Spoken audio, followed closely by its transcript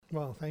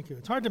Well, thank you.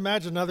 It's hard to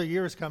imagine another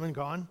year has come and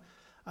gone.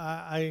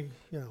 I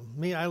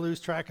lose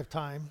track of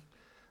time.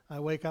 I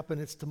wake up and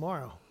it's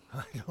tomorrow.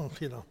 I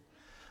don't.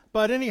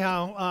 But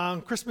anyhow,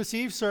 Christmas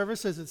Eve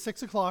service is at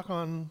 6 o'clock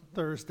on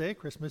Thursday,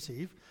 Christmas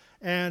Eve.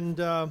 And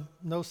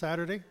no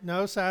Saturday.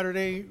 No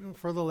Saturday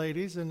for the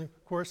ladies. And,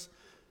 of course,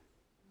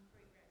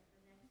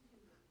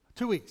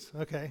 2 weeks.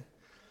 Okay.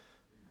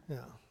 Yeah.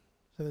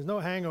 So there's no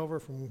hangover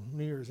from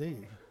New Year's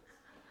Eve.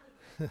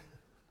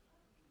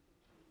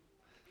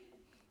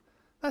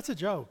 That's a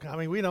joke. I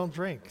mean, we don't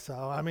drink.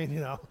 So,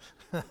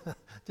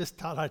 just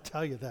thought I'd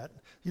tell you that.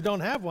 You don't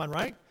have one,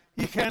 right?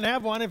 You can't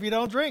have one if you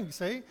don't drink,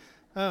 see?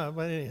 But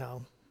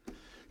anyhow,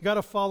 you got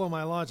to follow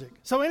my logic.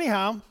 So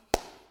anyhow,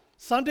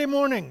 Sunday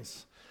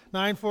mornings,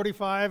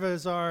 9:45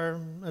 is our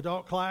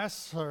adult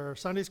class or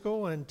Sunday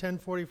school, and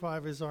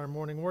 10:45 is our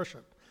morning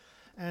worship.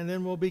 And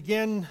then we'll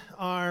begin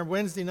our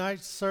Wednesday night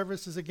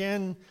services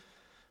again,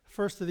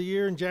 first of the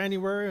year in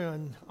January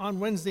and on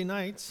Wednesday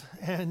nights,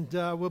 and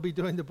we'll be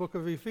doing the book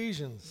of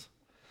Ephesians.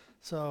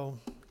 So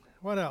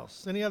what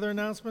else? Any other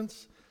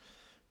announcements?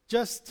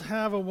 Just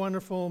have a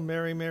wonderful,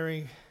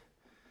 merry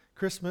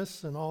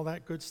Christmas and all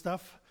that good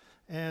stuff.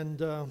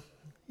 And,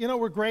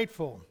 we're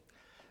grateful.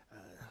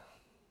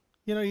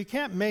 You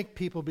can't make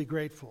people be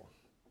grateful.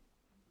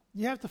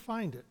 You have to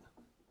find it.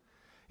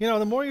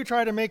 The more you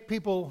try to make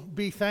people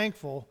be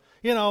thankful,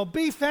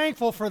 be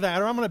thankful for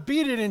that or I'm going to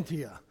beat it into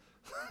you.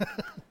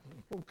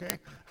 Okay?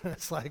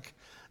 It's like,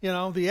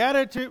 the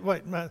attitude,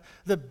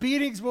 the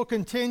beatings will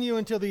continue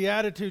until the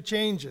attitude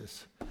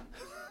changes.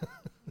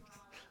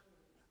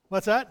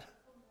 What's that?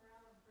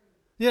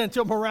 Yeah,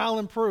 until morale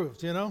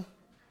improves,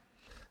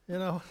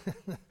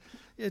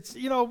 It's,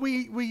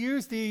 we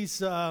use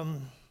these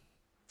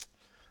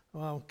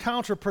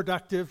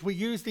counterproductive, we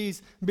use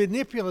these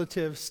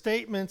manipulative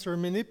statements or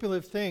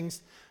manipulative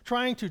things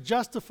trying to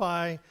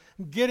justify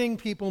moving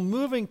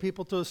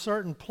people to a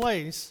certain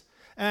place,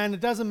 and it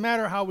doesn't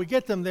matter how we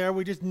get them there,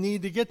 we just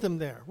need to get them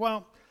there.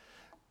 Well,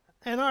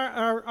 and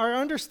our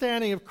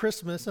understanding of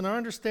Christmas and our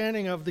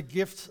understanding of the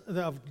gift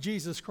of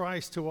Jesus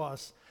Christ to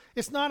us,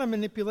 it's not a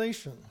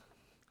manipulation.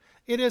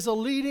 It is a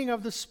leading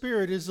of the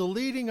Spirit, it is a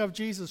leading of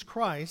Jesus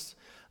Christ,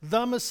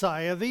 the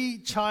Messiah, the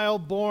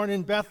child born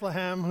in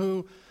Bethlehem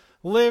who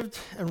lived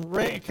and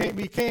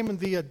became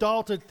the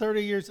adult at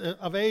 30 years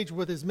of age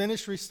with his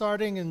ministry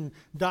starting and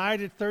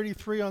died at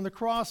 33 on the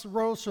cross,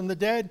 rose from the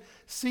dead,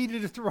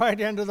 seated at the right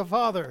hand of the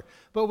Father.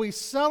 But we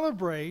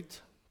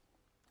celebrate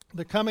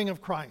the coming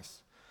of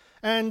Christ.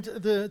 And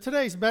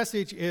today's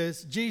message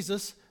is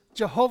Jesus,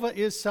 Jehovah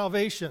is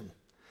salvation.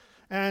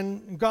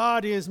 And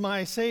God is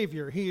my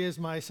Savior. He is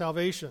my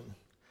salvation.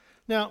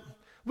 Now,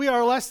 we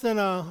are less than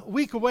a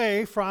week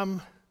away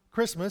from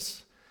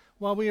Christmas.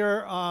 Well, we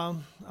are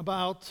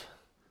about,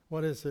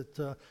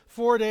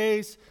 4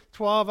 days,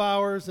 12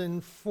 hours,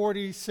 and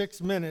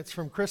 46 minutes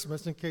from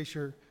Christmas, in case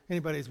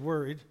anybody's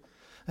worried.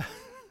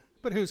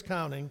 But who's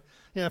counting?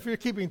 Yeah, if you're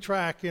keeping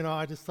track,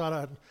 I just thought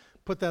I'd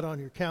put that on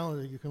your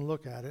calendar. You can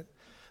look at it.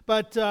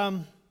 But,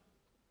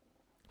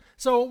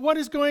 so what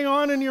is going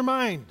on in your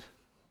mind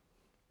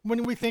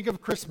when we think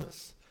of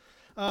Christmas?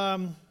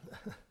 I'm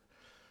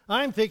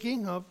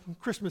thinking of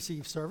Christmas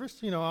Eve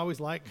service. I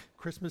always like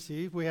Christmas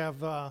Eve. We have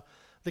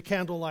the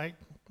candlelight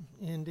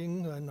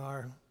ending and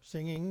our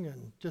singing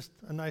and just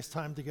a nice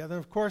time together.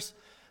 Of course,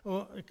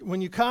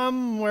 when you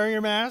come, wear your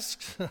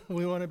masks.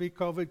 We want to be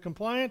COVID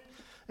compliant.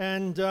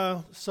 And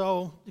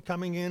so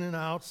coming in and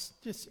out,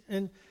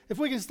 and if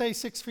we can stay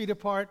 6 feet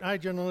apart,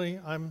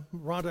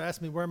 Rhonda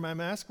asked me where my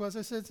mask was.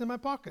 I said, it's in my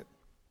pocket.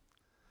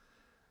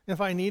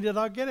 If I need it,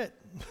 I'll get it.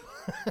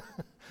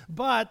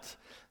 But,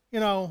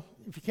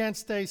 if you can't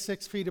stay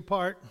 6 feet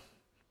apart,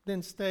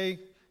 then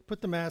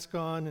put the mask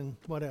on and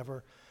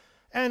whatever.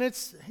 And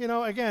it's,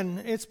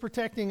 again, it's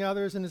protecting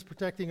others and it's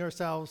protecting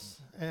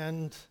ourselves.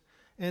 And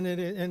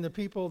the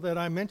people that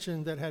I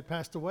mentioned that had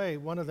passed away,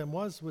 one of them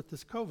was with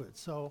this COVID.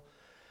 So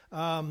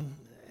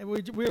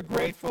we're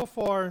grateful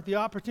for the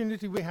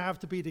opportunity we have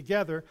to be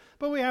together,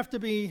 but we have to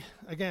be,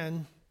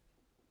 again,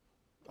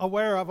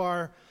 aware of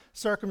our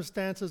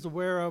circumstances,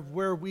 aware of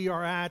where we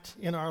are at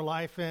in our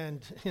life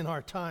and in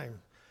our time.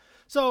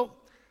 So,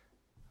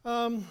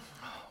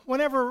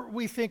 whenever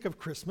we think of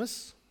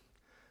Christmas,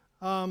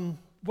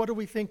 what do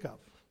we think of?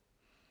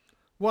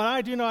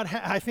 I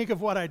think of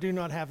what I do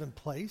not have in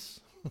place.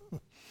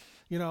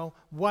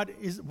 What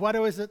is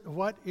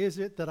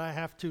it that I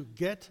have to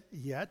get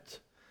yet?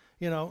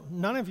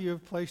 None of you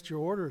have placed your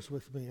orders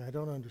with me. I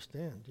don't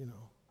understand.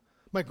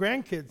 My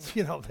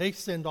grandkids, they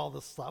send all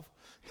this stuff,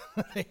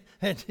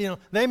 and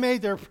they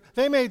made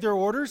their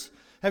orders.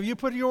 Have you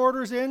put your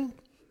orders in?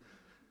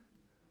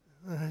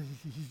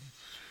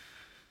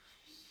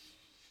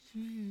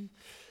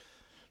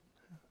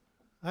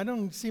 I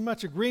don't see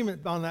much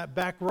agreement on that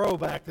back row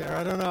back there.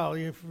 I don't know.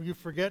 You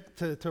forget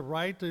to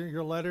write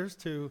your letters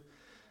to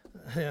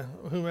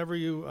whomever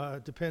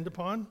you depend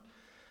upon.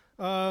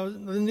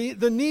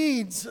 The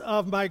needs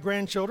of my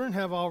grandchildren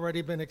have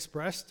already been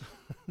expressed.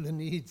 The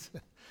needs.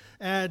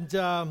 And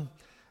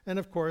And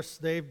of course,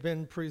 they've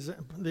been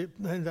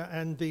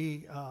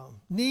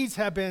needs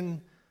have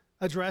been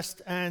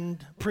addressed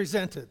and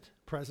presented,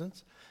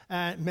 presents,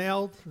 and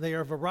mailed. They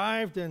have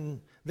arrived,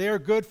 and they are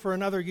good for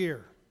another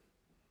year,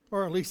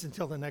 or at least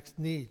until the next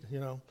need,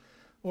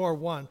 or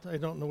want. I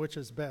don't know which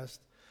is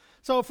best.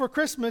 So for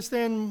Christmas,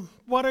 then,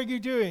 what are you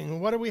doing?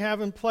 What do we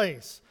have in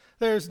place?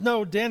 There's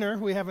no dinner.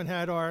 We haven't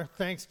had our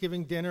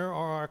Thanksgiving dinner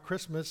or our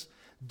Christmas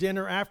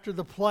dinner after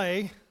the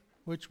play,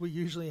 which we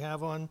usually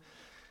have on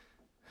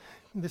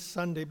this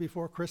Sunday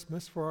before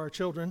Christmas for our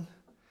children.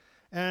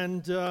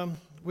 And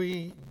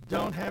we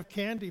don't have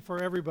candy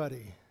for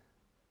everybody.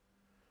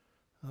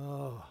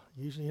 Oh,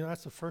 usually,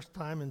 that's the first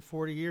time in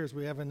 40 years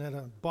we haven't had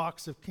a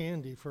box of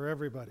candy for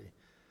everybody.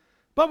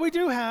 But we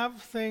do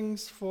have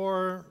things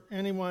for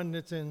anyone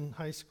that's in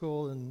high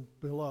school and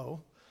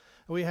below.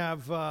 We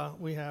have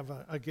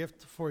a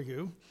gift for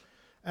you.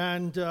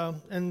 And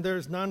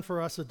there's none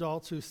for us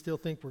adults who still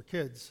think we're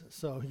kids,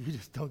 so you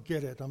just don't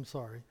get it. I'm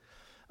sorry.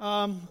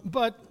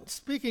 But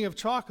speaking of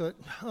chocolate,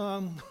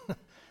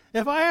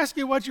 if I ask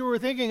you what you were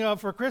thinking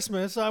of for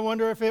Christmas, I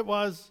wonder if it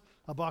was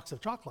a box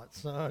of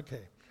chocolates.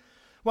 Okay.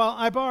 Well,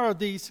 I borrowed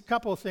these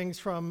couple of things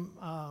from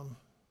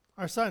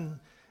our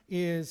son.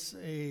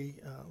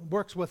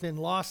 Works within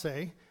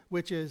LASE,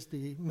 which is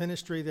the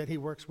ministry that he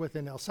works with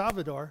in El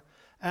Salvador,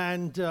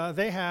 and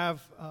they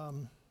have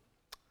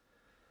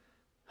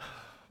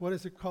what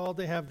is it called?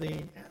 They have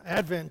the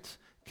Advent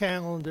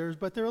calendars,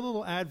 but they're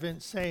little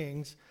Advent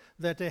sayings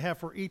that they have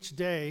for each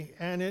day,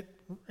 and it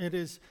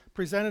is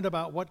presented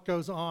about what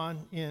goes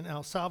on in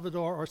El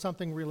Salvador or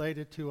something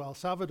related to El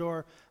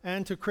Salvador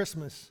and to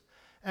Christmas.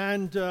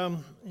 And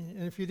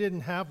if you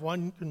didn't have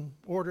one, you can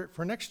order it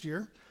for next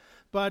year.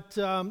 But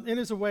it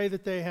is a way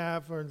that they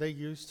have or they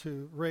use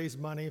to raise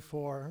money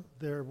for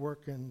their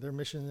work and their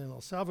mission in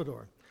El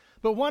Salvador.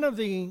 But one of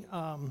the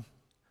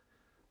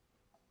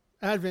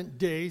Advent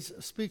days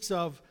speaks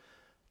of,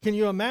 can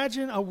you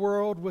imagine a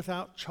world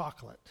without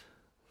chocolate?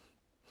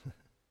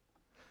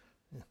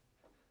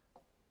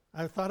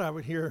 I thought I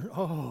would hear,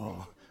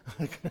 oh,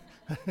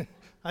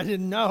 I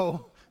didn't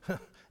know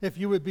if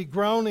you would be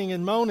groaning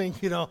and moaning,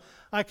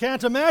 I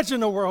can't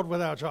imagine a world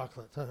without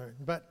chocolate.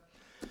 But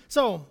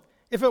so,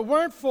 if it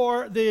weren't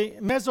for the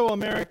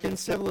Mesoamerican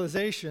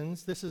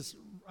civilizations,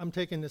 I'm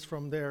taking this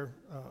from their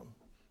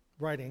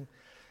writing.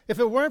 If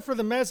it weren't for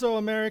the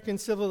Mesoamerican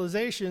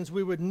civilizations,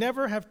 we would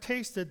never have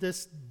tasted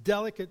this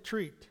delicate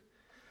treat.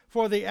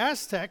 For the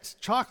Aztecs,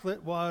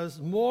 chocolate was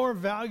more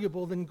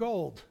valuable than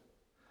gold.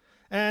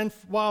 And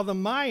while the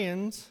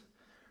Mayans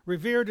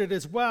revered it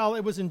as well,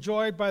 it was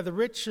enjoyed by the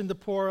rich and the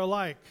poor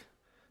alike.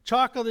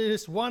 Chocolate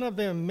is one of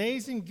the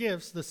amazing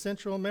gifts that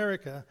Central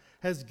America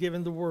has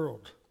given the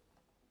world.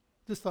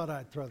 Just thought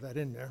I'd throw that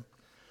in there.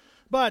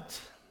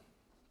 But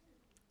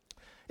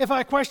if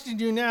I questioned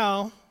you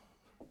now,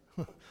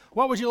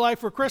 what would you like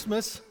for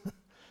Christmas?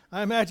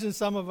 I imagine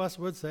some of us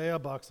would say a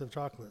box of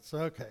chocolates.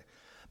 Okay.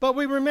 But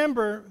we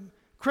remember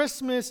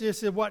Christmas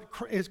is what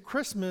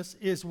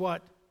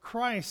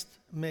Christ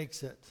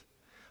makes it.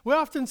 We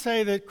often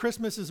say that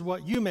Christmas is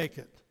what you make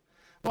it.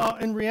 Well,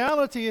 in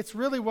reality, it's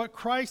really what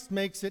Christ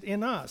makes it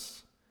in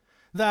us.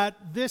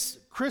 That this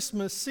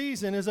Christmas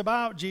season is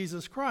about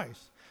Jesus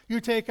Christ. You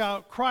take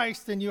out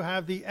Christ and you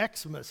have the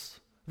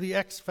Xmas, the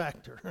X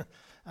factor.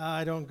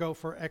 I don't go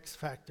for X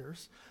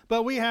factors.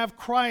 But we have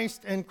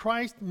Christ, and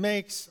Christ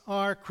makes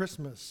our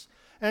Christmas.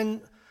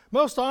 And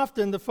most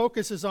often the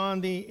focus is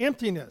on the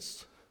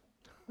emptiness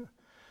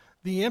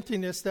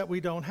that we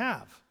don't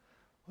have,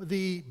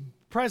 the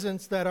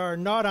presents that are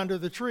not under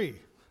the tree,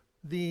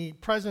 the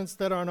presents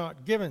that are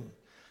not given,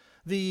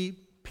 the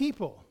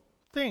people,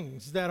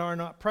 things that are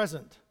not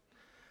present.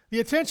 The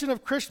attention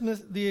of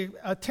Christmas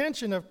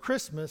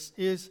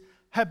is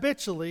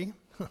habitually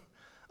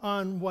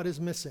on what is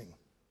missing.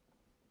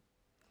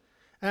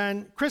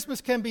 And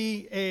Christmas can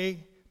be a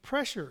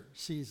pressure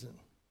season.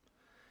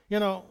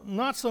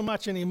 Not so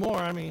much anymore.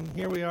 I mean,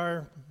 here we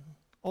are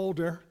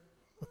older.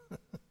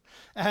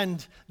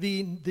 And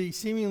the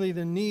seemingly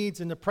the needs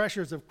and the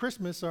pressures of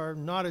Christmas are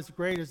not as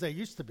great as they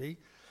used to be.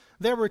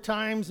 There were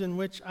times in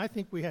which I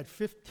think we had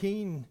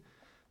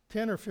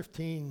 10 or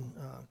 15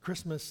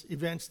 Christmas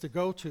events to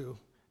go to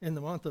in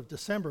the month of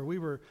December. We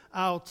were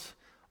out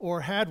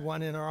or had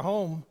one in our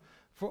home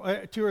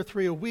for 2 or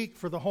 3 a week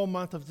for the whole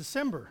month of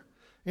December.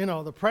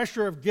 The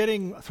pressure of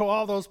getting to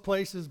all those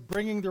places,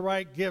 bringing the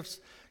right gifts,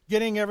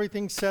 getting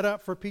everything set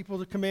up for people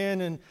to come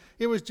in, and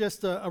it was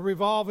just a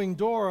revolving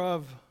door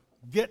of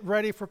get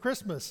ready for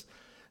Christmas.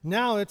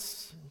 Now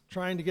it's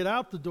trying to get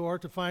out the door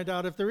to find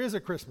out if there is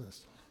a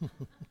Christmas.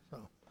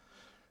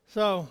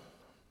 So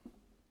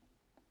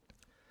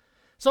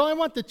I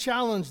want the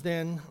challenge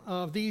then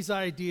of these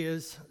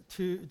ideas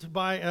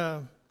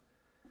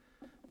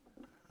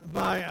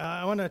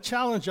I want to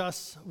challenge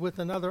us with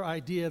another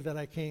idea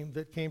that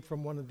came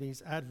from one of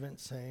these Advent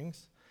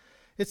sayings.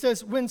 It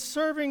says, when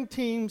serving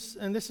teams,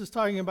 and this is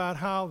talking about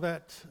how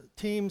that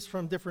teams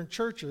from different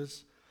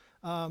churches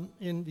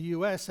in the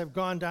U.S. have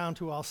gone down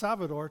to El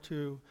Salvador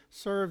to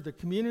serve the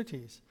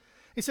communities.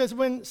 He says,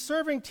 when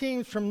serving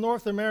teams from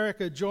North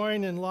America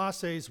join in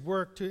Lasse's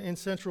work in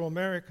Central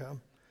America,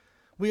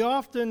 we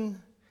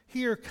often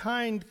hear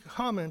kind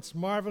comments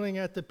marveling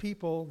at the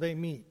people they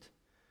meet.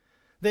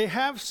 They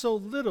have so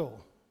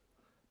little,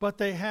 but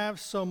they have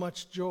so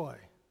much joy.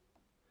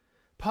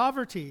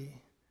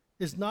 Poverty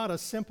is not a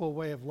simple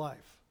way of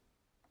life.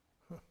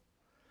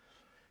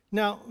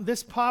 Now,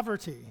 this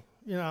poverty,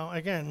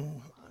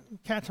 again, you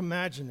can't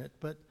imagine it,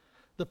 but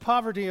the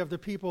poverty of the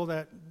people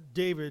that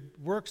David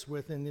works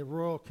with in the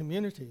rural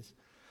communities.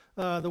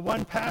 The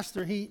one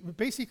pastor, he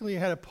basically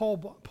had a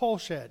pole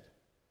shed,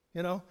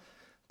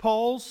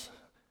 poles,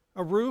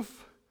 a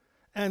roof,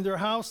 and their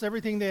house,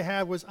 everything they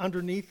had was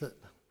underneath it.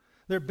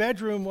 Their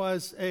bedroom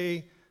was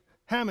a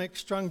hammock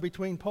strung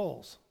between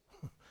poles.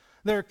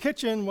 Their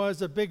kitchen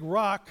was a big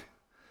rock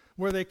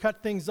where they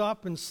cut things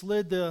up and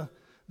slid the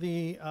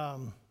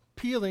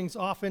peelings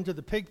off into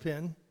the pig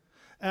pen.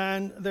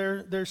 And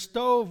their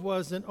stove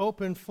was an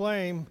open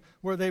flame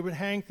where they would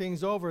hang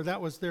things over.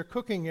 That was their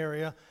cooking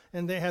area,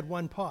 and they had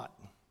one pot.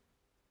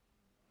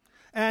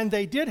 And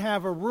they did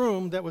have a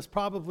room that was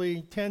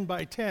probably 10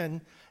 by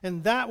 10,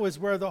 and that was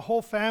where the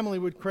whole family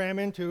would cram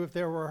into if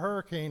there were a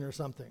hurricane or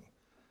something.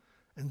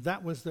 And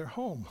that was their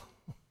home.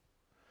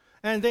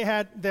 And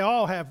they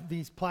all have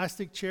these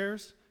plastic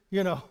chairs,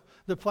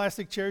 the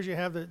plastic chairs you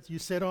have that you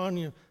sit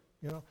on,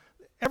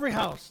 every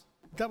house,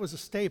 that was a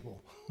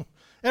staple.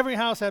 Every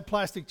house had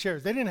plastic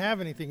chairs. They didn't have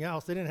anything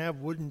else. They didn't have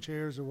wooden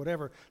chairs or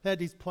whatever. They had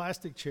these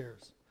plastic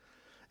chairs.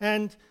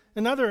 And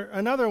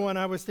another one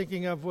I was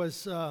thinking of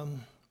was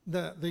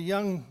the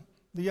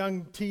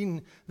young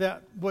teen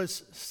that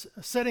was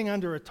sitting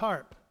under a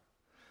tarp.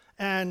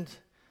 And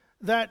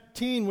that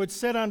teen would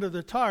sit under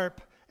the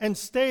tarp and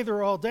stay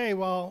there all day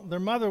while their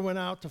mother went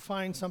out to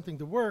find something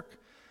to work,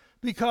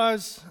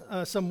 because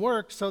some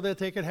work so that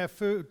they could have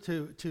food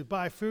to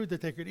buy food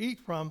that they could eat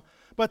from.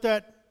 But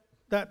that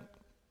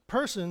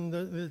person,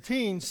 the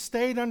teen,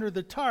 stayed under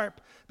the tarp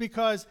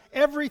because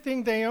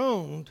everything they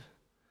owned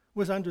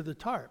was under the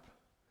tarp.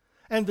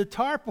 And the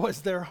tarp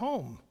was their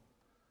home.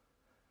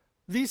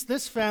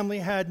 This family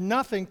had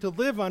nothing to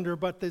live under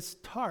but this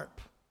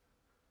tarp.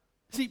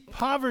 See,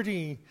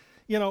 poverty,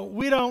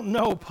 we don't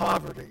know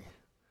poverty.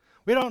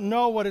 We don't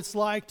know what it's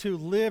like to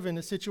live in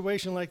a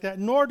situation like that,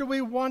 nor do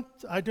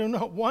I do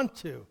not want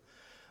to.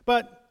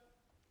 But,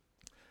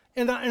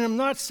 and I'm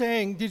not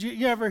saying, did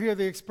you ever hear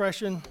the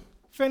expression,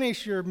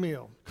 finish your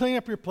meal, clean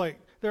up your plate?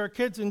 There are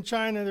kids in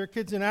China, there are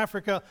kids in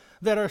Africa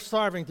that are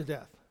starving to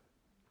death.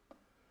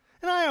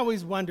 And I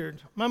always wondered,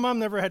 my mom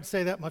never had to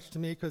say that much to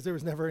me because there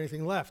was never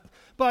anything left.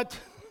 But,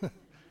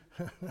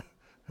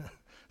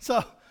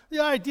 so the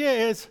idea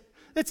is,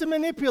 it's a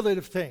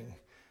manipulative thing.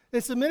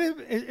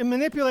 It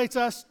manipulates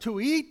us to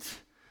eat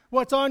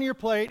what's on your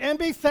plate and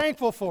be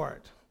thankful for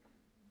it.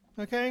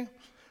 Okay?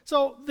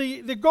 So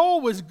the goal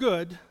was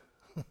good,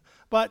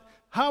 but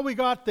how we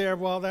got there,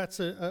 well, that's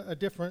a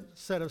different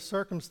set of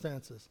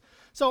circumstances.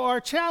 So our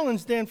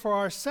challenge then for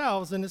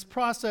ourselves in this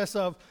process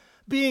of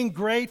being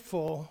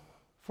grateful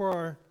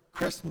for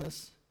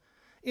Christmas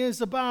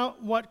is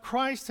about what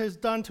Christ has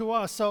done to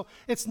us. So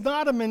it's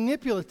not a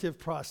manipulative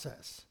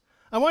process.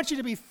 I want you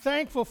to be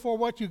thankful for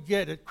what you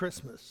get at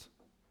Christmas.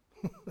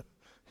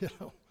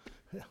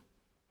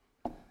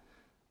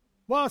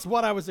 Well, it's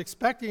what I was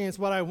expecting, it's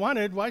what I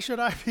wanted. Why should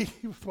I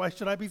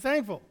be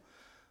thankful?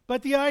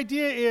 But the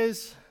idea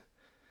is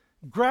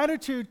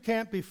gratitude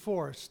can't be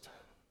forced.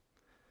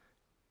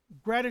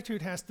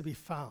 Gratitude has to be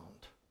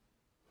found.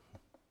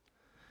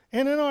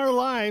 And in our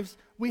lives,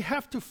 we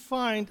have to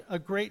find a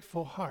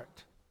grateful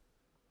heart.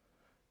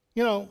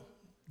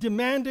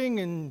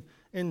 Demanding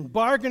and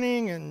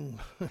bargaining and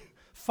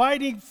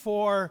fighting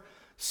for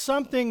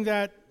something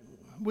that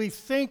we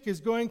think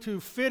is going to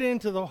fit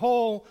into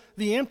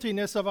the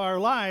emptiness of our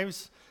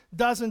lives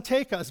doesn't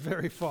take us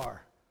very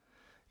far.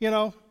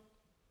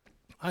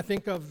 I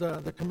think of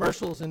the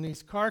commercials in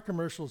these car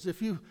commercials.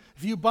 If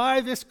you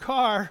buy this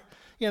car,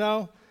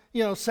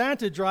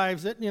 Santa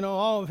drives it.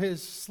 All of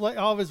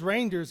his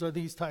reindeers are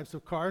these types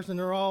of cars, and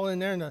they're all in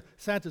there. And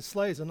Santa's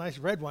sleigh is a nice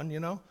red one. You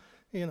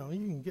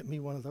can get me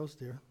one of those,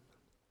 dear.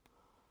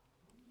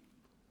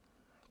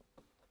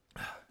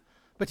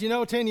 But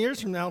 10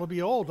 years from now, it'll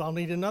be old. I'll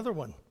need another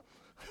one.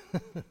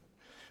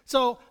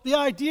 So the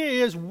idea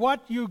is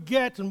what you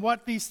get and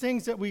what these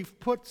things that we've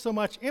put so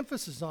much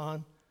emphasis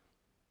on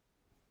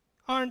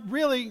aren't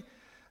really,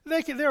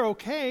 they're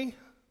okay,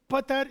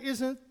 but that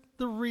isn't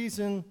the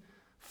reason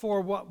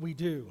for what we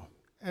do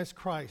as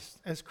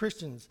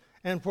Christians,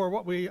 and for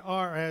what we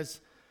are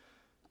as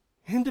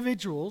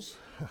individuals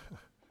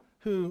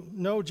who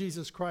know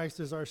Jesus Christ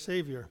as our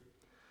Savior.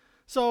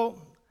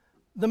 So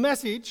the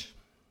message,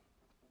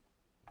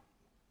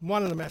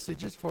 one of the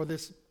messages for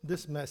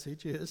this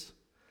message is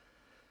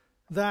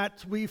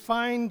that we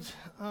find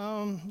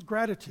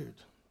gratitude,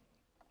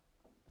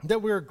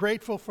 that we're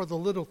grateful for the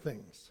little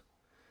things,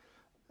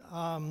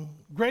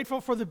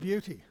 grateful for the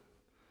beauty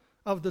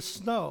of the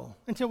snow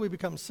until we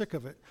become sick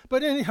of it.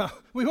 But anyhow,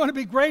 we want to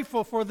be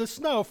grateful for the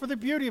snow, for the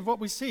beauty of what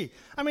we see.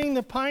 I mean,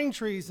 the pine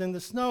trees and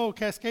the snow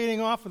cascading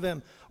off of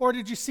them. Or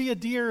did you see a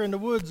deer in the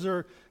woods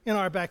or in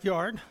our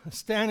backyard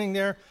standing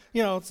there?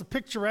 You know, it's a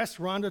picturesque.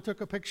 Rhonda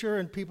took a picture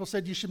and people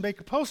said you should make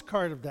a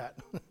postcard of that.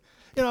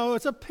 You know,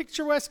 it's a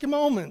picturesque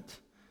moment.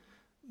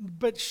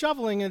 But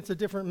shoveling, it's a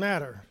different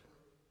matter.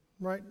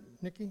 Right,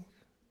 Nikki?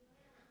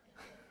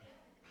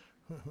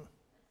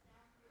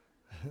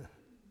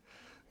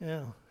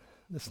 Yeah.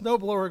 The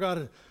snowblower got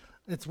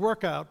its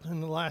workout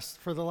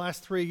for the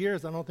last 3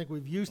 years. I don't think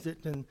we've used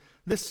it. And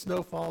this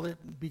snowfall,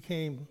 it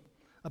became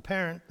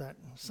apparent that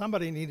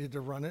somebody needed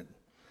to run it.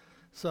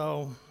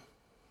 So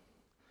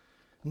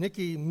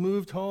Nikki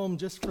moved home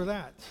just for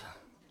that.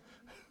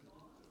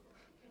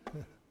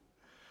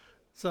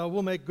 So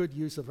we'll make good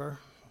use of her.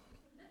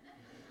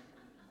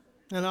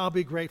 And I'll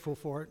be grateful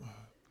for it.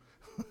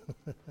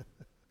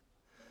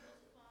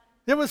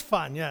 It was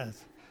fun,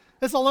 yes.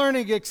 It's a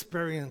learning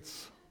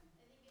experience.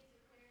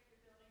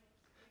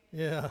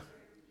 Yeah.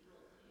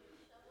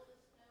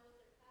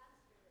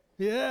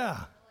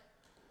 Yeah.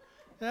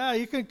 Yeah,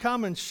 you can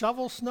come and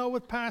shovel snow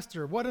with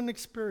Pastor. What an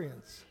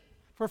experience.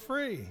 For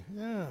free.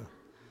 Yeah.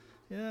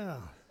 Yeah.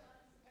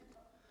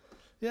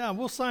 Yeah,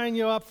 we'll sign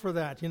you up for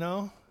that, you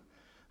know.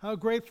 How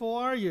grateful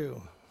are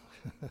you?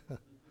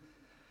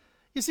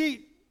 You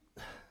see,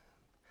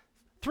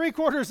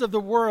 3/4 of the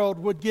world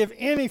would give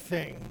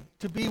anything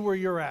to be where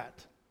you're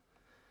at.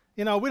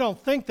 You know, we don't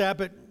think that,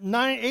 but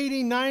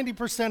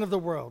 90% of the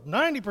world,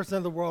 90%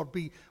 of the world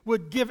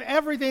would give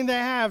everything they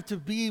have to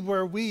be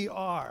where we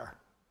are.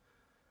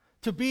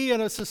 To be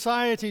in a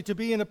society, to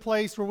be in a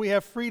place where we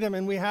have freedom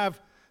and we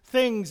have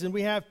things and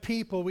we have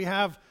people, we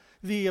have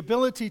the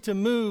ability to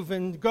move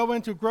and go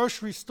into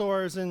grocery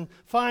stores and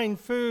find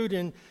food.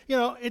 And, you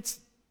know, it's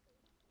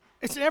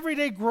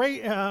everyday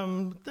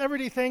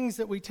things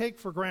that we take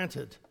for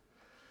granted.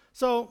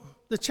 So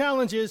the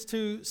challenge is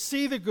to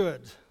see the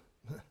good,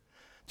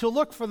 to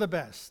look for the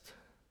best.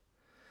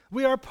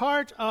 We are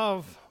part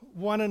of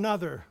one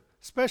another,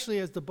 especially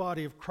as the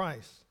body of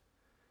Christ.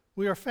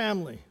 We are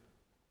family.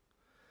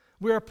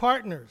 We are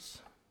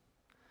partners.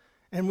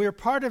 And we are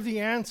part of the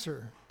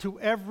answer to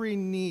every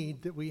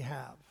need that we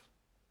have.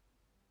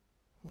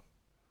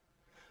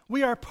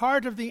 We are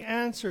part of the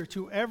answer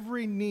to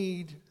every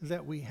need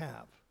that we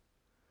have.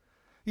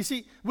 You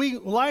see, we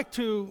like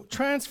to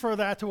transfer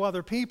that to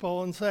other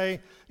people and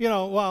say, you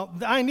know, well,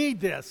 I need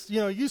this.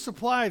 You know, you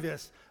supply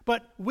this.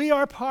 But we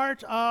are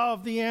part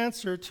of the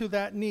answer to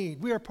that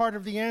need. We are part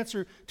of the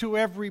answer to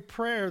every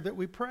prayer that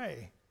we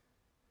pray.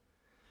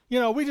 You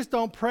know, we just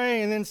don't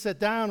pray and then sit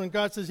down and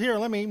God says, here,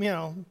 let me,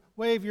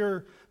 wave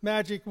your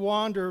magic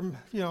wand or,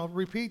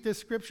 repeat this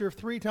scripture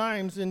 3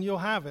 times and you'll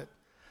have it.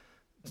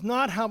 It's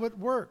not how it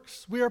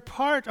works. We are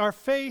part, our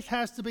faith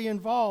has to be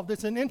involved.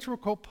 It's an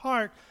integral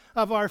part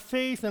of our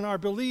faith and our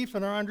belief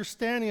and our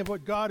understanding of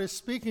what God is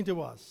speaking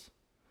to us.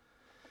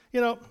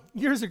 You know,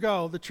 years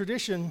ago, the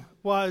tradition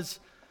was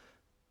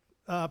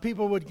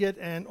people would get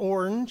an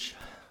orange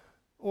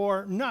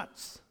or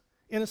nuts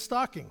in a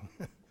stocking.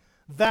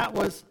 That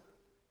was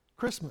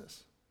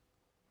Christmas.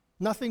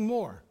 Nothing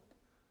more.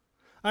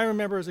 I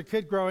remember as a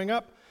kid growing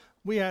up,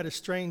 we had a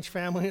strange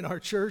family in our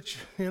church,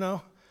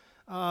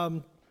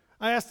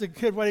 I asked the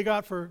kid what he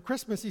got for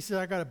Christmas. He said,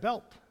 I got a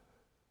belt.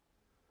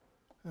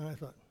 And I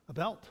thought, a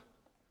belt?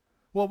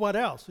 Well, what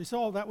else? He said,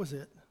 oh, that was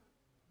it.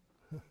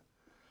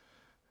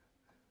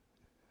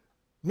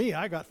 Me,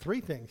 I got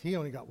 3 things. He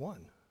only got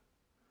 1.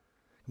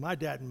 My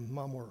dad and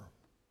mom were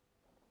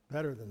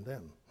better than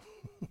them.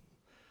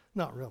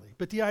 Not really.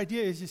 But the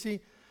idea is, you see,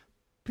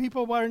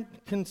 people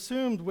weren't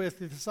consumed with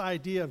this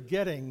idea of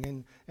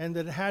getting and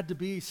that it had to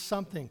be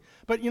something.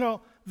 But,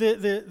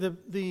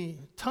 the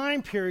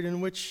time period in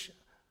which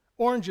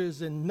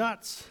oranges and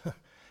nuts,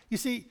 you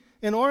see,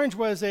 an orange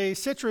was a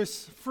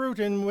citrus fruit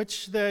in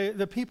which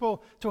the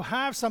people, to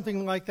have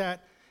something like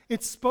that,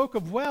 it spoke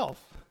of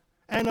wealth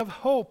and of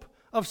hope,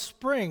 of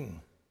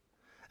spring.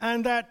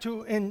 And that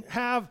to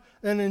have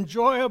an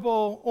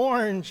enjoyable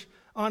orange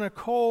on a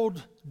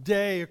cold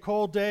day,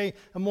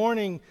 a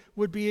morning,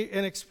 would be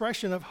an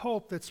expression of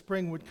hope that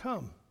spring would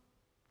come.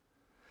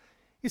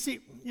 You see,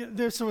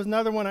 this was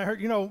another one I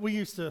heard. We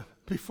used to,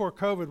 before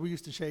COVID, we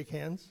used to shake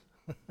hands.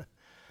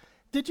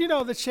 Did you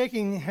know that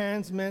shaking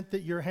hands meant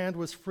that your hand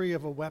was free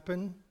of a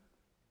weapon?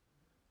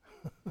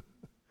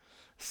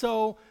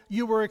 So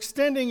you were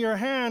extending your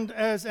hand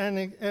as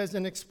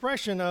an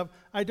expression of,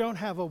 I don't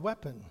have a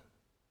weapon.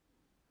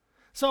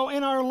 So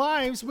in our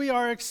lives, we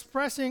are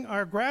expressing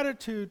our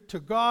gratitude to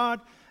God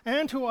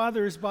and to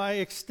others by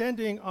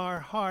extending our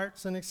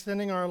hearts and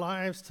extending our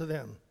lives to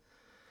them.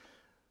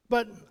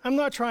 But I'm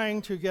not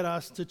trying to get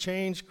us to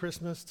change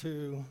Christmas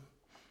to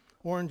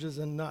oranges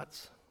and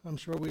nuts. I'm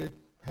sure we'd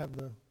have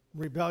the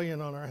rebellion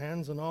on our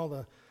hands and all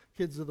the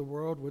kids of the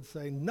world would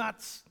say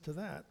nuts to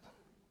that.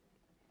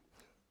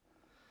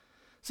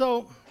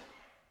 So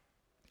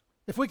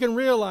if we can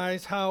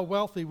realize how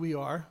wealthy we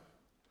are,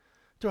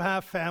 to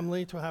have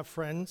family, to have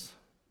friends,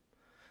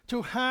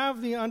 to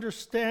have the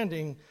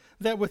understanding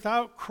that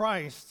without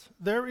Christ,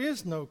 there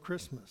is no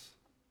Christmas.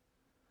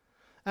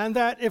 And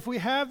that if we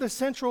have the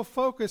central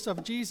focus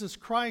of Jesus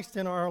Christ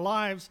in our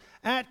lives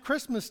at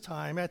Christmas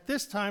time, at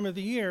this time of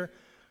the year,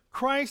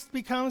 Christ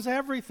becomes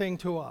everything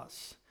to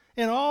us.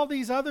 And all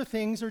these other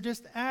things are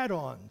just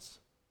add-ons.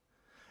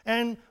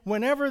 And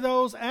whenever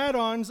those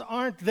add-ons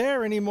aren't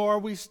there anymore,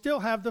 we still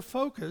have the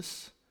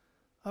focus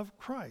of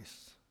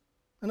Christ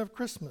and of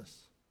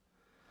Christmas.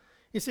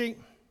 You see,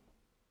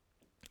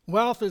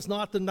 wealth is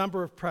not the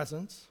number of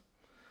presents.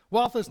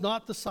 Wealth is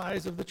not the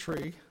size of the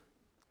tree,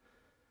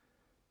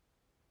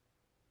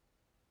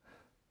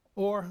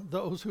 or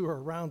those who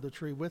are around the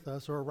tree with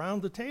us, or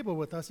around the table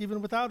with us,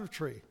 even without a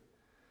tree.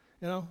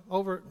 You know,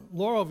 over at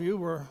Laurelview,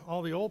 where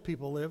all the old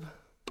people live.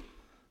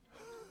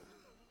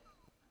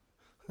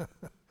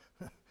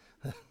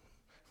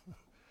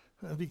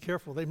 Be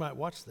careful, they might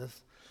watch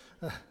this.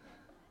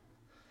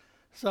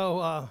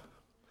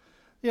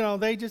 You know,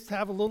 they just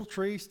have a little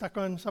tree stuck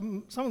on,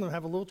 some of them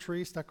have a little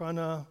tree stuck on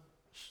a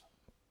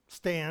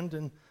stand,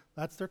 and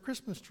that's their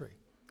Christmas tree.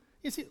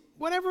 You see,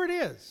 whatever it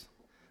is.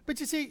 But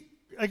you see,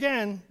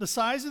 again, the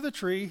size of the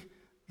tree,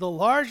 the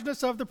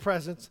largeness of the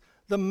presents,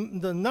 the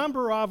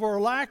number of or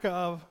lack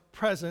of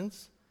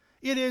presents,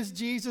 it is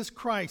Jesus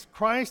Christ.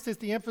 Christ is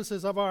the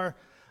emphasis of our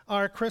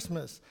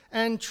Christmas.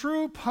 And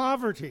true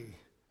poverty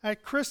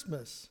at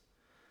Christmas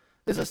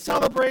is a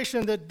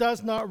celebration that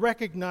does not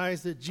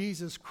recognize that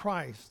Jesus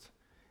Christ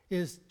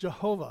is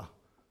Jehovah,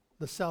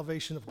 the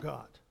salvation of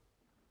God.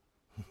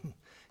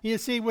 You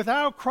see,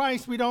 without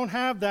Christ, we don't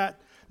have that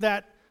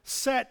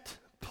set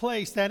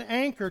place, that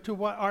anchor to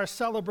what our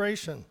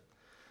celebration.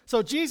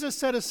 So Jesus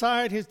set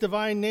aside his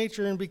divine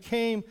nature and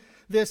became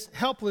this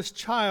helpless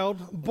child,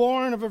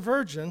 born of a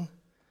virgin,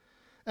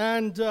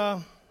 and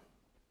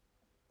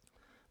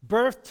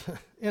birthed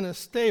in a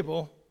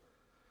stable,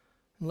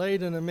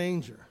 laid in a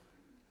manger.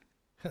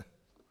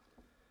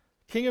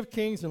 King of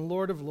kings and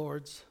Lord of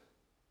lords,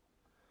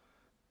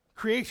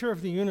 creator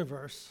of the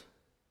universe,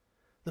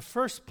 the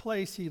first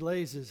place he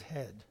lays his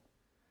head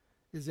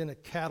is in a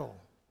cattle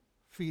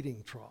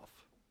feeding trough.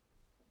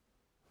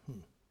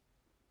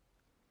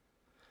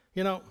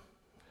 You know,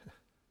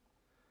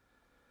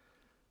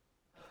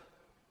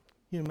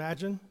 you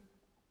imagine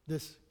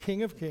this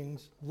King of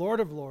kings,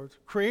 Lord of lords,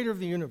 creator of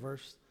the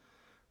universe,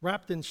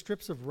 wrapped in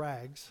strips of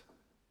rags.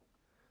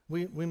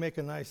 We make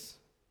a nice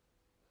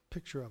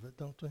picture of it,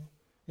 don't we?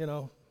 You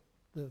know,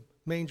 the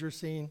manger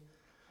scene.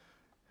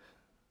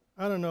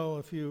 I don't know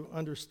if you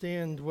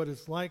understand what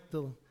it's like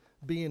to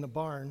be in a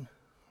barn.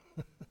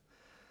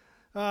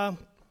 You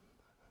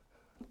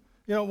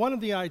know, one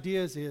of the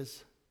ideas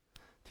is,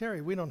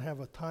 Terry, we don't have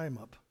a time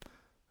up.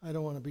 I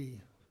don't want to be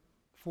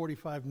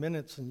 45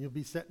 minutes and you'll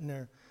be sitting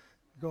there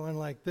going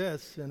like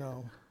this, you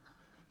know.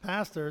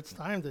 Pastor, it's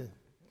time to,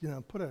 you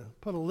know, put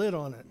a lid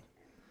on it.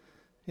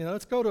 You know,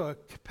 let's go to a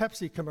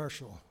Pepsi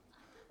commercial.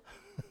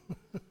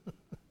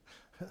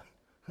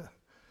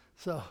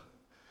 So,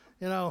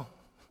 you know,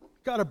 we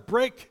got a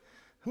break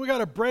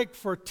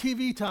for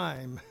TV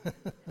time.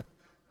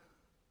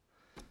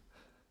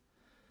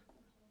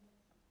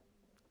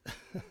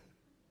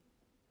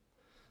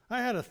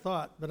 I had a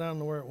thought, but I don't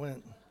know where it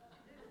went.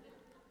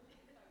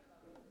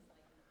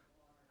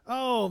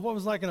 Oh, what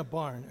was like in a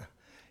barn?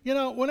 You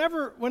know,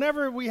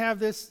 whenever we have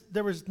this,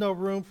 there was no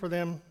room for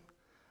them.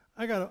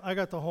 I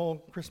got the whole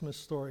Christmas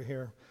story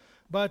here,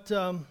 but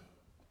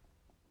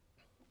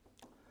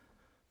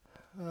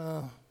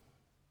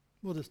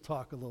we'll just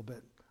talk a little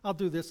bit. I'll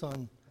do this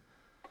on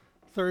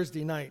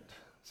Thursday night,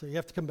 so you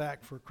have to come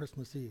back for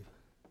Christmas Eve.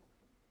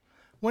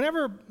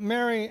 Whenever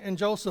Mary and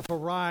Joseph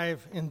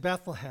arrive in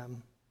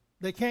Bethlehem,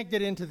 they can't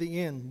get into the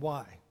inn.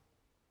 Why?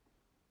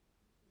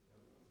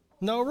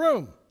 No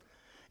room.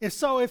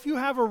 If you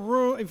have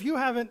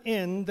an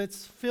inn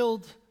that's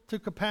filled to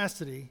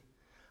capacity,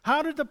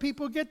 how did the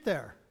people get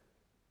there?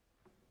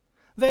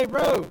 They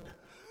rode.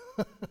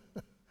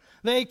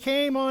 They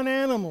came on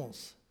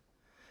animals.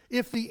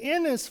 If the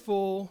inn is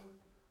full,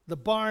 the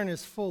barn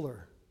is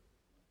fuller.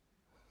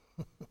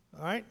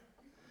 All right?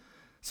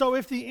 So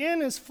if the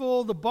inn is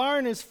full, the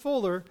barn is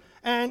fuller,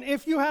 and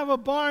if you have a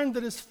barn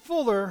that is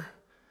fuller,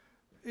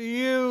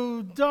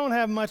 you don't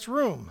have much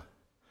room.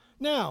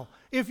 Now,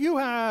 if you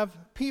have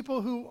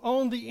people who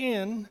own the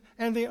inn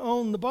and they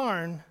own the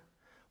barn,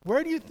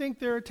 where do you think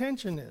their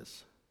attention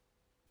is?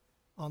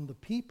 On the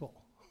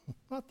people,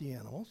 not the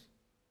animals.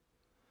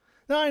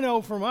 Now, I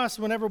know from us,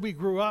 whenever we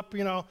grew up,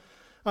 you know,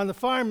 on the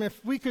farm,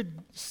 if we could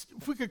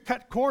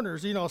cut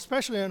corners, you know,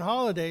 especially on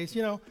holidays,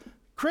 you know,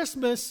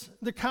 Christmas,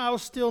 the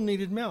cows still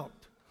needed milk.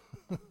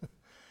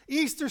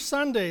 Easter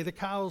Sunday, the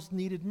cows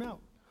needed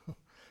milk.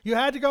 You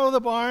had to go to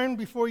the barn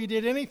before you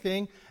did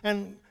anything,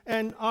 and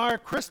our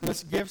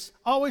Christmas gifts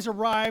always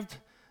arrived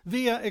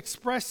via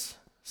Express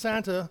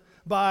Santa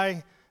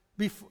by,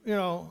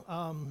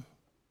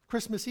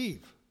 Christmas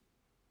Eve.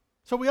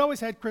 So we always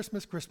had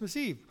Christmas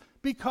Eve,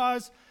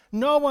 because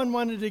no one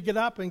wanted to get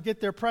up and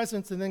get their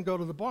presents and then go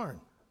to the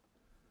barn.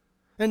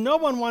 And no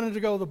one wanted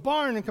to go to the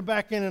barn and come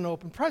back in and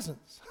open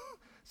presents.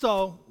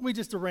 So we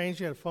just arranged,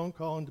 he had a phone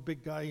call, and the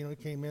big guy,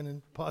 came in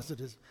and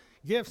deposited his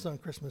gifts on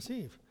Christmas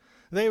Eve.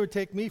 They would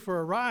take me for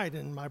a ride,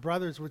 and my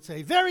brothers would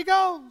say, there he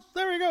goes,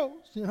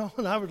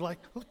 and I would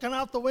looking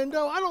out the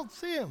window, I don't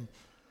see him.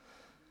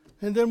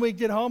 And then we'd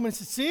get home and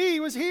say, see, he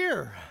was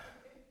here.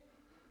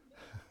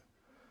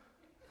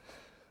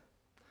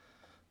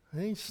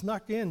 And he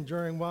snuck in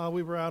while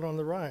we were out on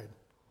the ride.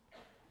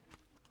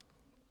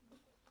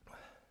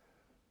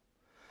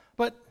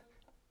 But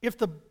if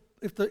the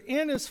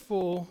inn is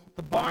full,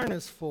 the barn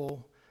is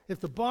full.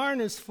 If the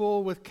barn is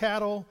full with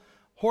cattle,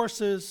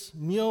 horses,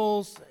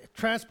 mules,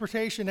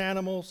 transportation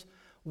animals,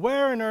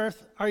 where on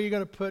earth are you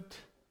going to put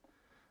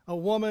a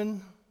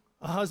woman,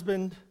 a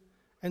husband,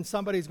 and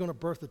somebody's going to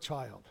birth a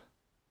child?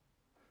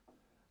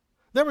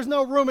 There was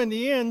no room in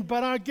the inn,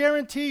 but I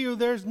guarantee you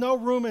there's no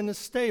room in the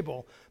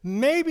stable.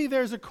 Maybe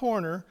there's a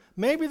corner.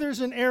 Maybe there's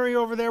an area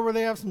over there where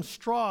they have some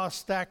straw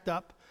stacked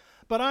up.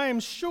 But I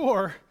am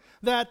sure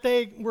that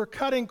they were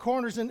cutting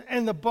corners,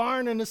 and the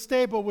barn and the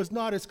stable was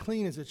not as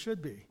clean as it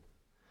should be.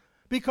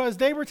 Because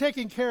they were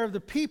taking care of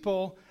the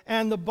people,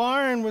 and the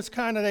barn was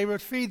they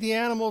would feed the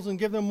animals and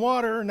give them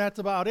water, and that's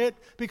about it,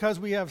 because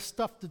we have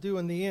stuff to do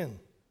in the inn.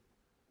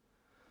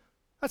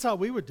 That's how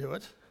we would do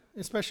it,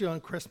 especially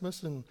on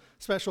Christmas and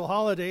special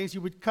holidays.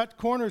 You would cut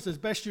corners as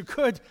best you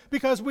could,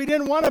 because we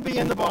didn't want to be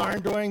in the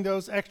barn doing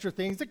those extra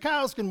things. The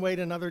cows can wait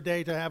another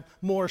day to have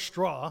more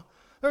straw.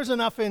 There's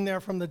enough in there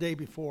from the day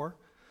before.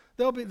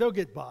 They'll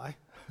get by.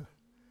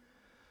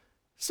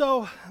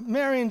 So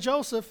Mary and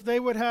Joseph, they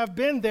would have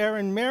been there,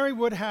 and Mary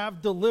would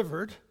have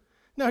delivered.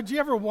 Now, do you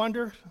ever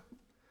wonder,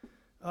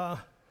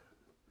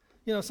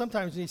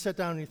 sometimes when you sit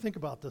down and you think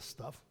about this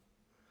stuff.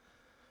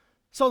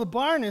 So the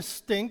barn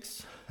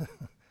stinks.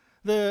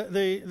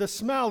 The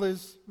smell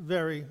is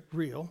very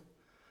real.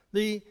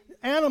 The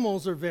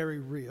animals are very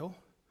real.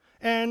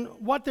 And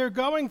what they're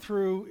going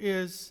through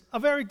is a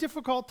very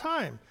difficult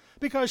time,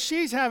 because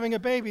she's having a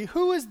baby.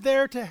 Who is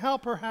there to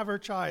help her have her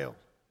child?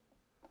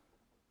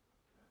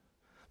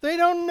 They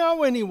don't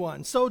know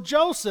anyone. So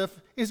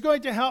Joseph is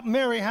going to help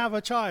Mary have a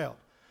child.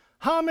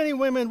 How many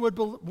women would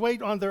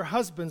wait on their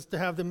husbands to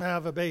have them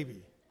have a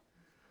baby?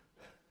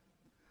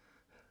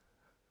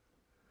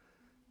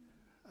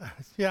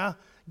 Yeah,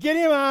 get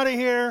him out of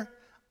here.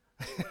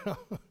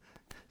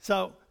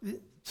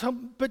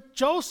 But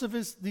Joseph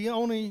is the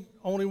only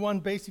one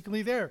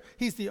basically there.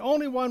 He's the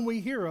only one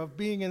we hear of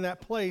being in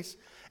that place.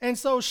 And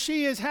so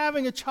she is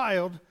having a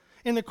child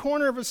in the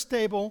corner of a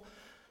stable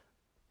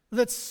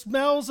that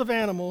smells of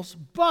animals,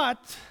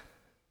 but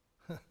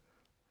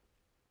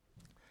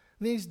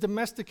these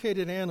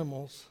domesticated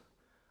animals,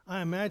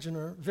 I imagine,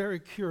 are very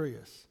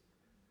curious.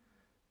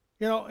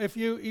 If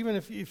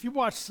you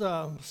watch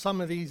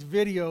some of these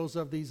videos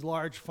of these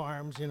large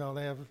farms, they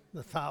have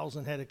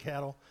 1,000 head of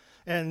cattle,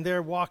 and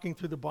they're walking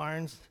through the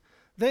barns,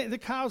 the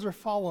cows are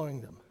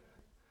following them.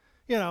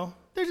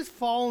 They're just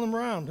following them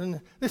around. And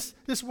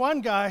this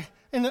one guy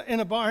in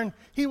a barn,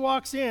 he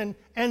walks in,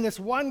 and this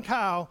one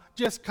cow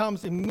just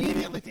comes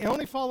immediately. It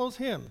only follows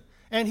him,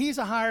 and he's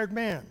a hired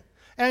man.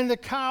 And the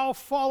cow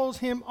follows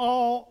him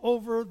all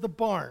over the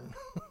barn,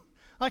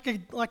 like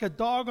a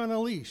dog on a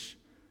leash.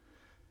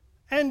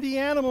 And the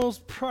animals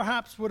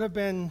perhaps would have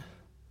been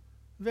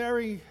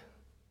very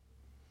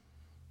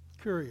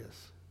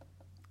curious.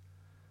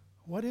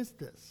 What is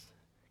this?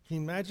 Can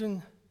you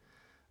imagine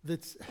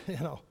that,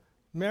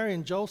 Mary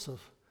and Joseph,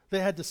 they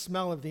had the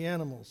smell of the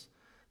animals,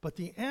 but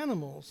the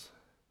animals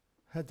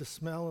had the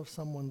smell of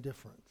someone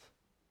different.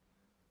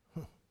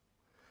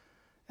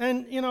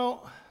 And,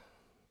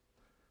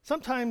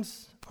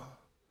 sometimes,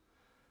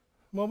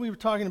 when we were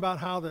talking about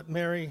how that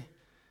Mary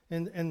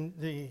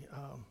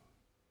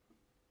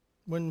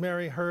when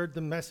Mary heard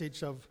the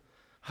message of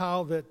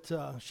how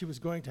that she was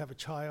going to have a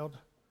child,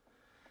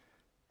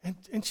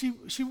 and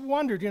she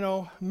wondered,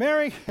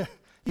 Mary,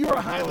 you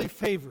are highly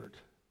favored.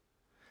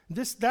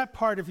 That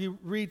part, if you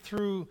read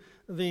through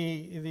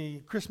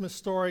the Christmas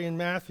story in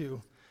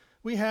Matthew,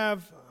 we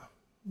have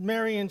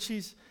Mary, and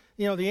she's,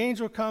 the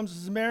angel comes and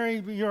says,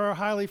 Mary, you're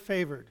highly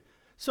favored.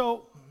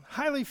 So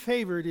highly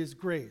favored is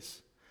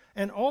grace.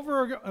 And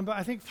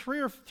I think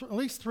at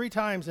least three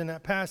times in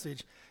that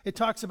passage, it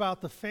talks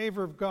about the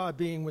favor of God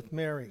being with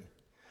Mary.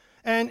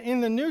 And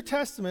in the New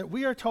Testament,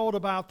 we are told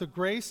about the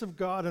grace of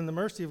God and the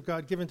mercy of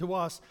God given to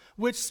us,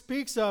 which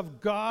speaks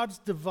of God's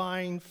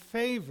divine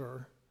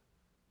favor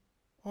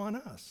on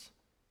us.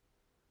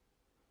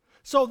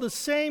 So the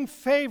same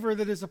favor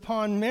that is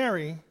upon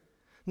Mary,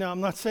 now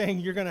I'm not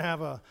saying you're going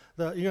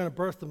to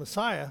birth the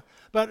Messiah,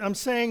 but I'm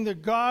saying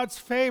that God's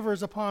favor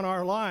is upon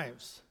our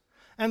lives.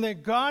 And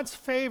that God's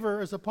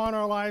favor is upon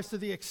our lives to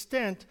the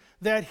extent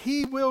that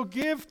he will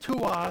give to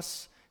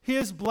us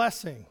his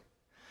blessing.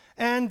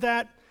 And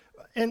that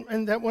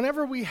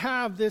whenever we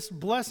have this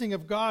blessing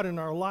of God in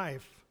our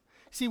life,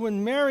 see,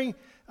 when Mary,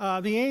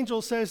 the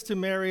angel says to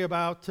Mary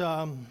about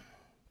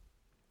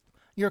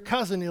your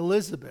cousin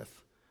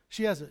Elizabeth,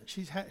 she has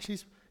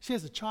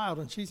a child,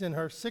 and she's in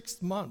her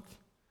 6th month.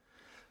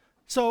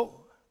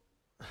 So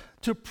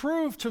to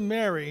prove to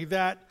Mary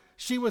that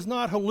she was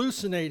not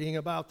hallucinating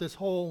about this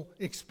whole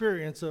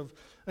experience of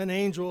an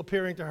angel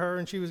appearing to her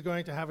and she was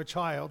going to have a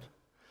child.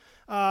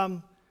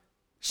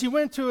 She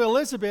went to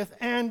Elizabeth,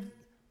 and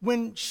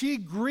when she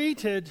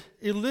greeted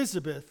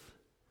Elizabeth,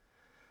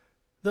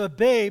 the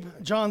babe,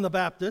 John the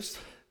Baptist,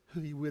 who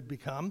he would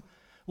become,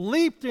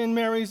 leaped in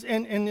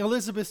in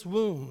Elizabeth's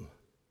womb.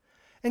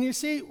 And you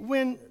see,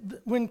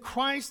 when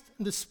Christ,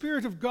 the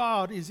Spirit of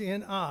God, is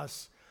in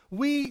us,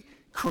 we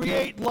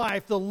create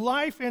life. The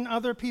life in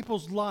other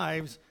people's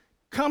lives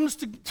comes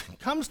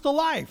to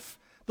life.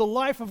 The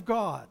life of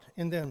God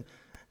in them,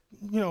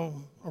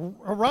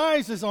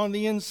 arises on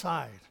the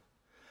inside.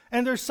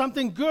 And there's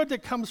something good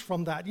that comes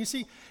from that. You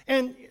see,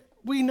 and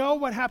we know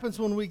what happens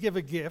when we give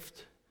a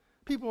gift.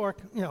 People are,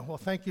 well,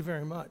 thank you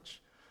very much.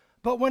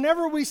 But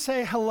whenever we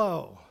say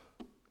hello,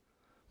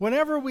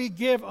 whenever we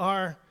give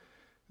our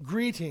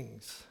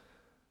greetings,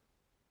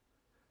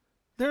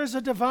 there's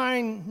a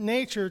divine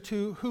nature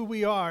to who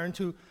we are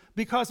and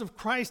because of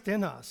Christ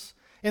in us.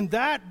 And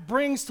that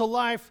brings to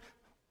life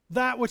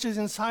that which is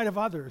inside of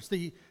others,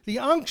 the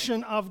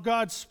unction of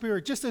God's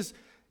Spirit. Just as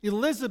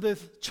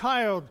Elizabeth's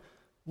child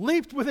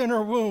leaped within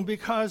her womb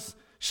because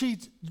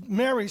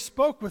Mary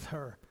spoke with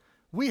her,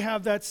 we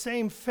have that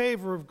same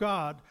favor of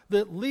God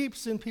that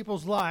leaps in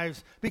people's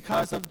lives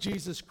because of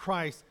Jesus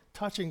Christ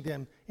touching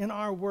them in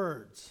our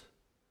words.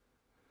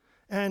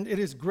 And it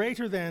is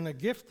greater than a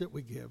gift that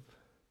we give.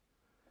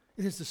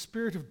 It is the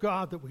Spirit of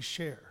God that we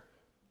share.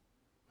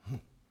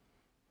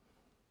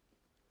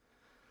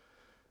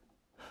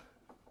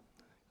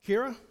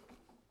 Kira?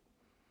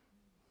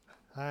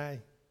 Hi.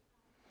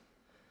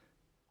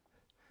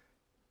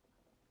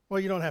 Well,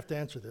 you don't have to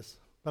answer this,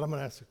 but I'm going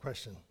to ask a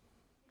question.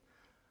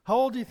 How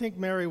old do you think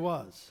Mary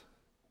was?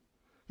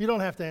 You don't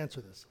have to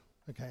answer this,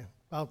 okay?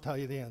 I'll tell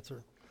you the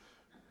answer.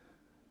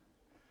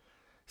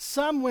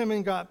 Some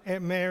women got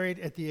married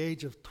at the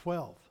age of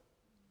 12.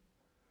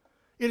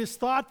 It is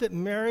thought that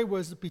Mary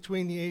was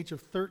between the age of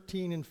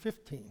 13 and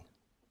 15.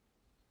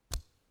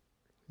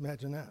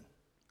 Imagine that.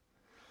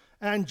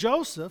 And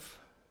Joseph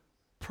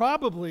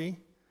probably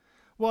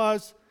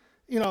was,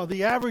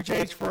 the average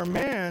age for a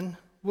man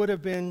would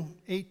have been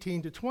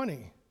 18 to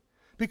 20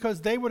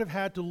 because they would have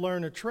had to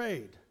learn a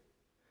trade.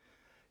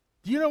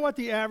 Do you know what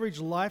the average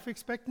life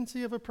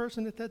expectancy of a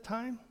person at that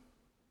time?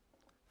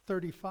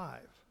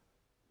 35.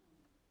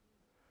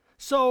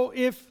 So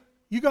if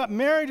you got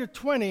married at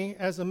 20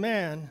 as a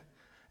man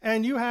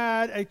and you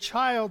had a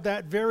child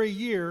that very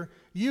year,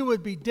 you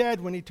would be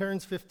dead when he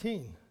turns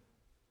 15.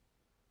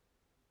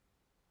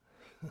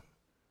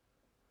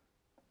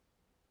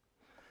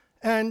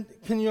 And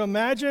can you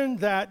imagine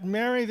that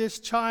Mary, this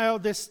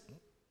child, this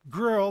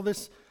girl,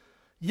 this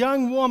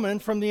young woman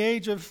from the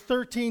age of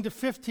 13 to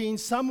 15,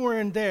 somewhere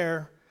in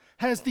there,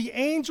 has the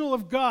angel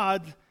of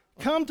God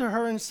come to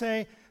her and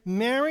say,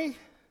 Mary,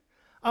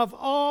 of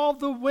all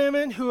the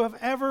women who have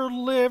ever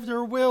lived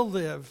or will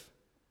live,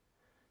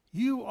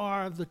 you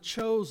are the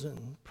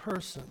chosen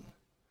person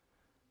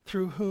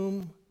through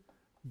whom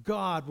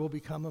God will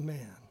become a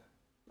man.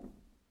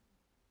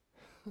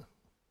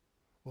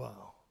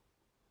 Wow.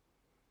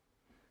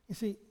 You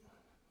see,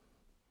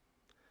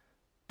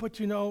 but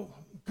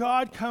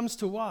God comes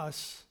to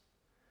us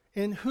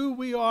in who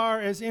we are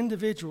as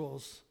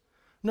individuals,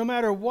 no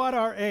matter what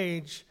our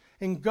age,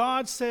 and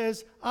God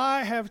says,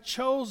 I have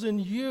chosen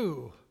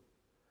you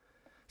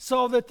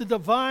so that the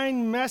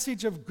divine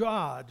message of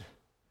God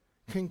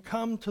can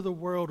come to the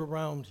world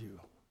around you.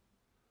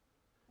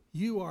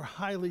 You are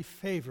highly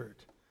favored.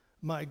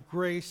 My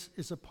grace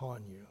is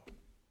upon you.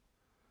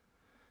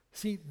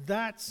 See,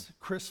 that's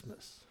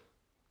Christmas.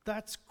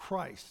 That's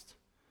Christ.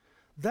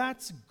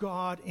 That's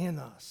God in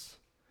us.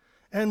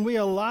 And we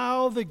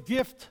allow the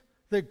gift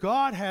that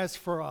God has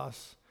for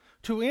us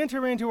to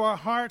enter into our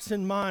hearts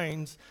and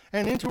minds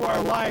and into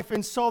our life,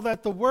 and so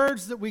that the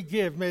words that we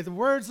give, may the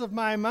words of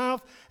my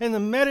mouth and the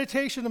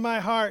meditation of my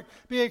heart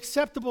be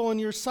acceptable in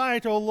your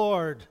sight, O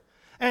Lord.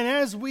 And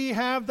as we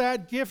have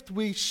that gift,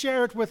 we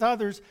share it with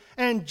others,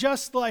 and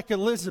just like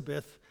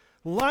Elizabeth,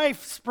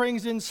 life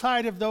springs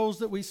inside of those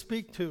that we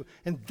speak to,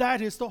 and that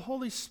is the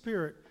Holy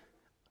Spirit,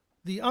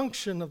 the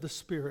unction of the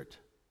Spirit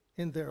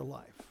in their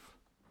life.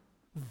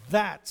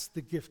 That's the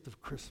gift of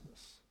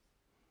Christmas.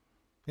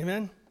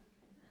 Amen?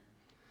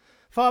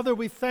 Father,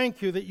 we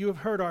thank you that you have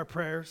heard our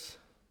prayers.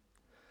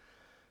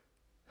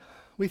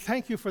 We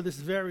thank you for this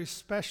very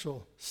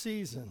special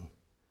season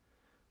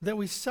that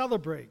we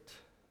celebrate.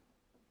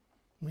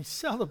 We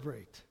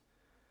celebrate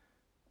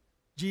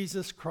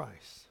Jesus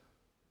Christ,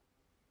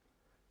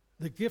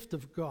 the gift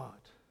of God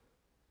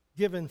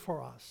given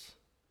for us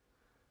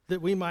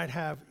that we might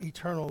have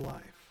eternal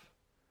life.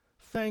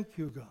 Thank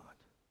you, God.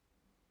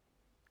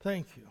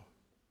 Thank you.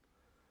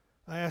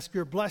 I ask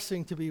your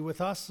blessing to be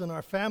with us and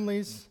our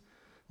families.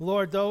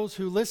 Lord, those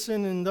who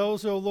listen and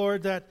those, O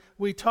Lord, that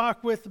we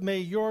talk with, may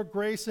your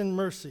grace and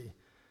mercy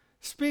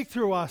speak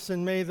through us,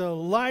 and may the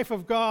life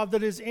of God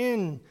that is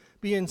in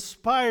be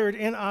inspired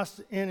in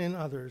us and in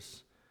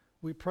others.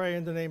 We pray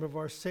in the name of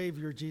our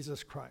Savior,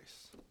 Jesus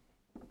Christ.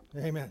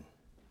 Amen.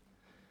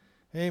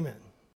 Amen.